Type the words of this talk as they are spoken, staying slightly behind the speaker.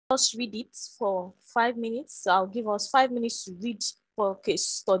just read it for 5 minutes. I'll give us 5 minutes to read for case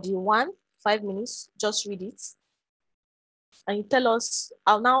study 1. 5 minutes, just read it. And you tell us,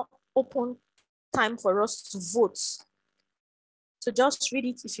 I'll now open time for us to vote. So just read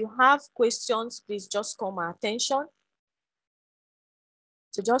it. If you have questions, please just call my attention.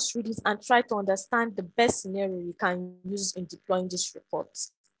 So just read it and try to understand the best scenario you can use in deploying this report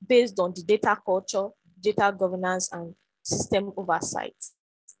based on the data culture, data governance, and system oversight.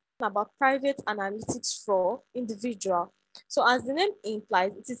 About private analytics for individual. So as the name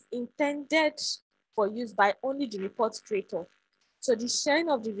implies, it is intended for use by only the report creator. So the sharing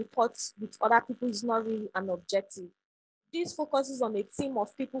of the reports with other people is not really an objective. This focuses on a team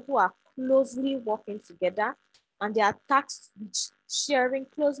of people who are closely working together, and they are tasked with sharing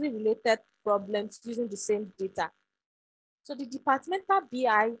closely related problems using the same data. So the departmental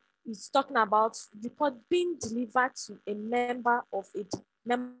BI is talking about report being delivered to a member of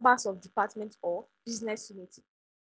members of department or business unit.